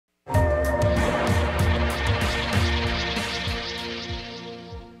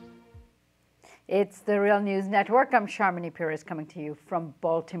It's the Real News Network. I'm Sharmini Pires coming to you from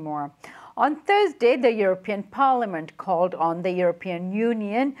Baltimore. On Thursday, the European Parliament called on the European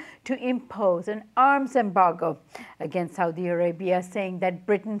Union to impose an arms embargo against Saudi Arabia, saying that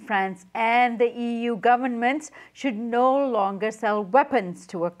Britain, France, and the EU governments should no longer sell weapons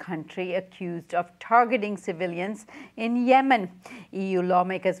to a country accused of targeting civilians in Yemen. EU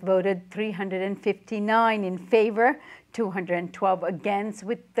lawmakers voted 359 in favor, 212 against,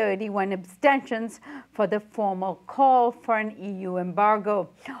 with 31 abstentions for the formal call for an EU embargo.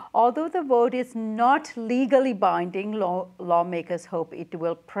 Although the vote is not legally binding, lawmakers hope it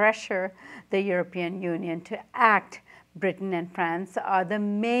will pressure the European Union to act. Britain and France are the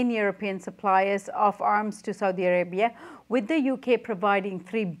main European suppliers of arms to Saudi Arabia, with the UK providing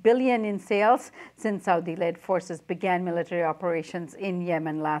 $3 billion in sales since Saudi-led forces began military operations in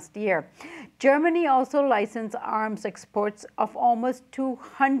Yemen last year. Germany also licensed arms exports of almost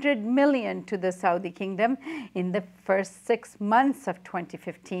 $200 million to the Saudi kingdom in the first 6 months of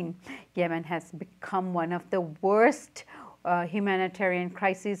 2015. Yemen has become one of the worst humanitarian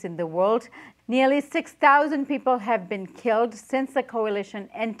crises in the world. Nearly 6,000 people have been killed since the coalition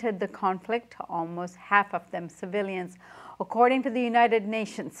entered the conflict, almost half of them civilians. According to the United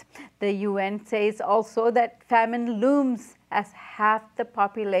Nations, the UN says also that famine looms as half the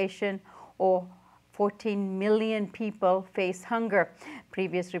population, or 14 million people, face hunger.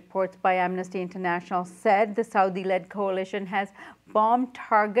 Previous reports by Amnesty International said the Saudi-led coalition has bombed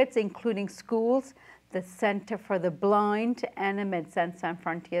targets including schools, the Center for the Blind, and a Médecins Sans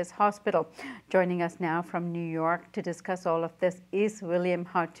Frontières hospital. Joining us now from New York to discuss all of this is Willian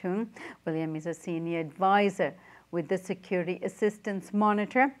Hartung. William is a senior advisor with the Security Assistance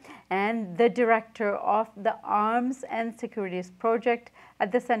Monitor and the director of the Arms and Securities Project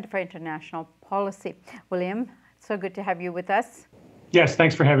at the Center for International Policy. William, so good to have you with us. Yes,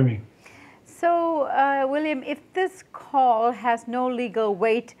 thanks for having me. So, William, if this call has no legal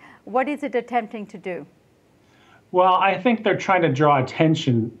weight, what is it attempting to do? Well, I think they're trying to draw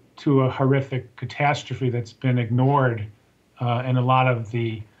attention to a horrific catastrophe that's been ignored in a lot of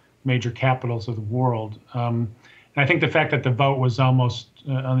the major capitals of the world. And I think the fact that the vote was almost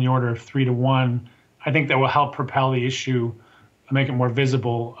on the order of 3-1, I think that will help propel the issue, make it more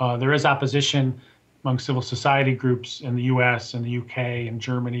visible. There is opposition among civil society groups in the US and the UK and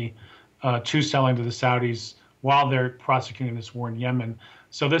Germany to selling to the Saudis while they're prosecuting this war in Yemen.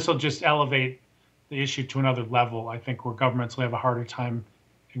 So this will just elevate the issue to another level, I think, where governments will have a harder time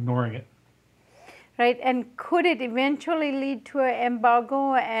ignoring it. Right, and could it eventually lead to an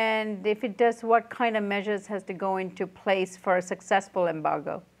embargo? And if it does, what kind of measures has to go into place for a successful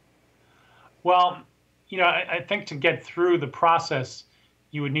embargo? Well, I think to get through the process,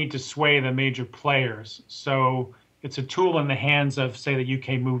 you would need to sway the major players. So it's a tool in the hands of, say, the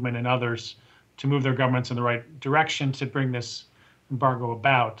UK movement and others to move their governments in the right direction to bring this embargo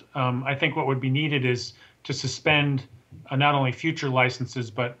about. I think what would be needed is to suspend not only future licenses,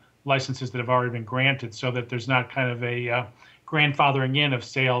 but licenses that have already been granted, so that there's not kind of a grandfathering in of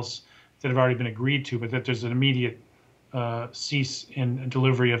sales that have already been agreed to, but that there's an immediate cease in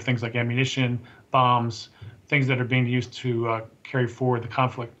delivery of things like ammunition, bombs, things that are being used to carry forward the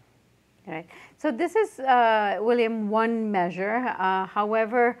conflict. Right. So this is, William, one measure.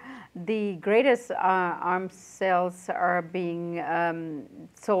 However, the greatest arms sales are being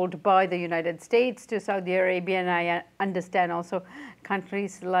sold by the United States to Saudi Arabia, and I understand also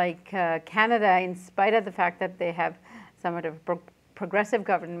countries like Canada, in spite of the fact that they have somewhat of a progressive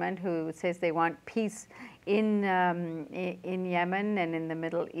government who says they want peace in Yemen and in the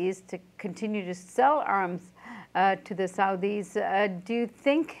Middle East, to continue to sell arms to the Saudis. Do you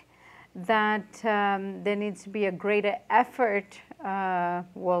think that there needs to be a greater effort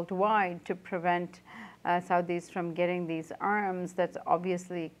worldwide to prevent Saudis from getting these arms that's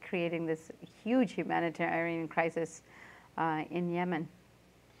obviously creating this huge humanitarian crisis in Yemen?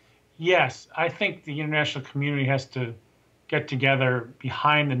 Yes, I think the international community has to get together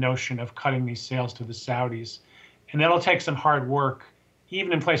behind the notion of cutting these sales to the Saudis. And that'll take some hard work,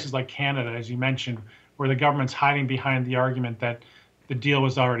 even in places like Canada, as you mentioned, where the government's hiding behind the argument that the deal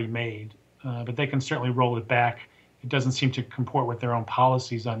was already made. But they can certainly roll it back. It doesn't seem to comport with their own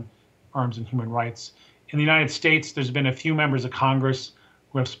policies on arms and human rights. In the United States, there's been a few members of Congress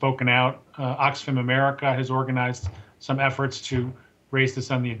who have spoken out. Oxfam America has organized some efforts to raise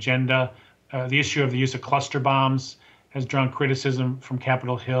this on the agenda. The issue of the use of cluster bombs has drawn criticism from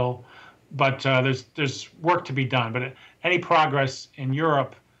Capitol Hill. But there's work to be done. But any progress in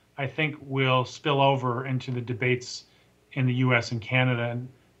Europe, I think, will spill over into the debates in the US and Canada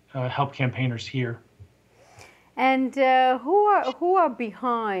and help campaigners here. And who are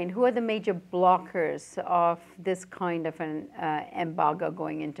behind? Who are the major blockers of this kind of an embargo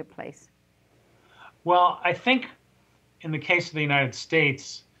going into place? Well, I think in the case of the United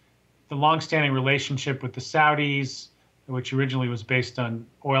States, the longstanding relationship with the Saudis, which originally was based on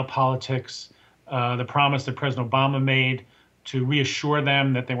oil politics, the promise that President Obama made to reassure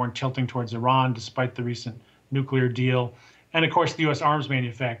them that they weren't tilting towards Iran despite the recent nuclear deal, and of course the U.S. arms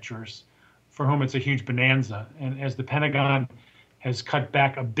manufacturers, for whom it's a huge bonanza. And as the Pentagon has cut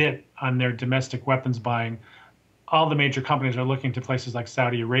back a bit on their domestic weapons buying, all the major companies are looking to places like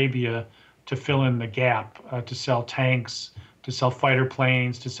Saudi Arabia to fill in the gap, to sell tanks, to sell fighter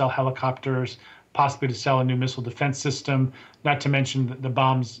planes, to sell helicopters, possibly to sell a new missile defense system, not to mention the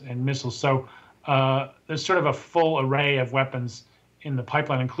bombs and missiles. So there's sort of a full array of weapons in the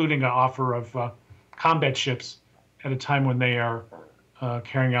pipeline, including an offer of combat ships at a time when they are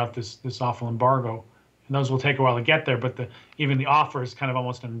carrying out this awful embargo. And those will take a while to get there, but even the offer is kind of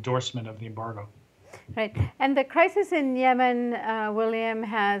almost an endorsement of the embargo. Right. And the crisis in Yemen, William,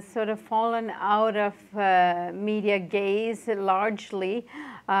 has sort of fallen out of media gaze largely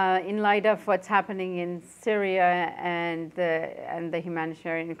in light of what's happening in Syria and the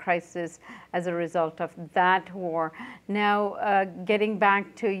humanitarian crisis as a result of that war. Now, getting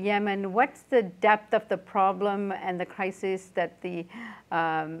back to Yemen, what's the depth of the problem and the crisis that the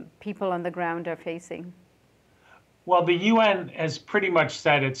people on the ground are facing? Well, the UN has pretty much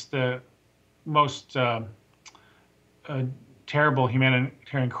said it's the most terrible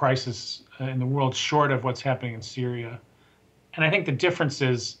humanitarian crisis in the world, short of what's happening in Syria. And I think the difference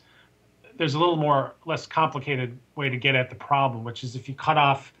is there's a little less complicated way to get at the problem, which is if you cut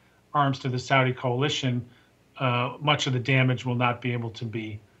off arms to the Saudi coalition, much of the damage will not be able to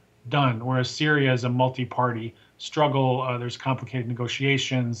be done. Whereas Syria is a multi-party struggle, there's complicated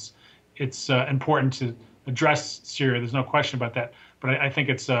negotiations. It's important to address Syria. There's no question about that. But I think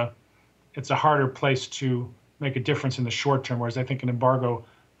it's a harder place to make a difference in the short term, whereas I think an embargo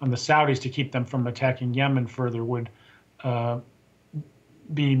on the Saudis to keep them from attacking Yemen further would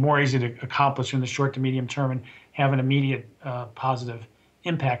be more easy to accomplish in the short to medium term and have an immediate positive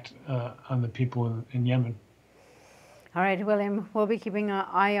impact on the people in Yemen. All right, William, we'll be keeping an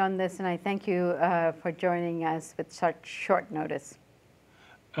eye on this, and I thank you for joining us with such short notice.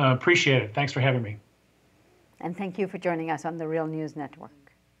 Appreciate it. Thanks for having me. And thank you for joining us on the Real News Network.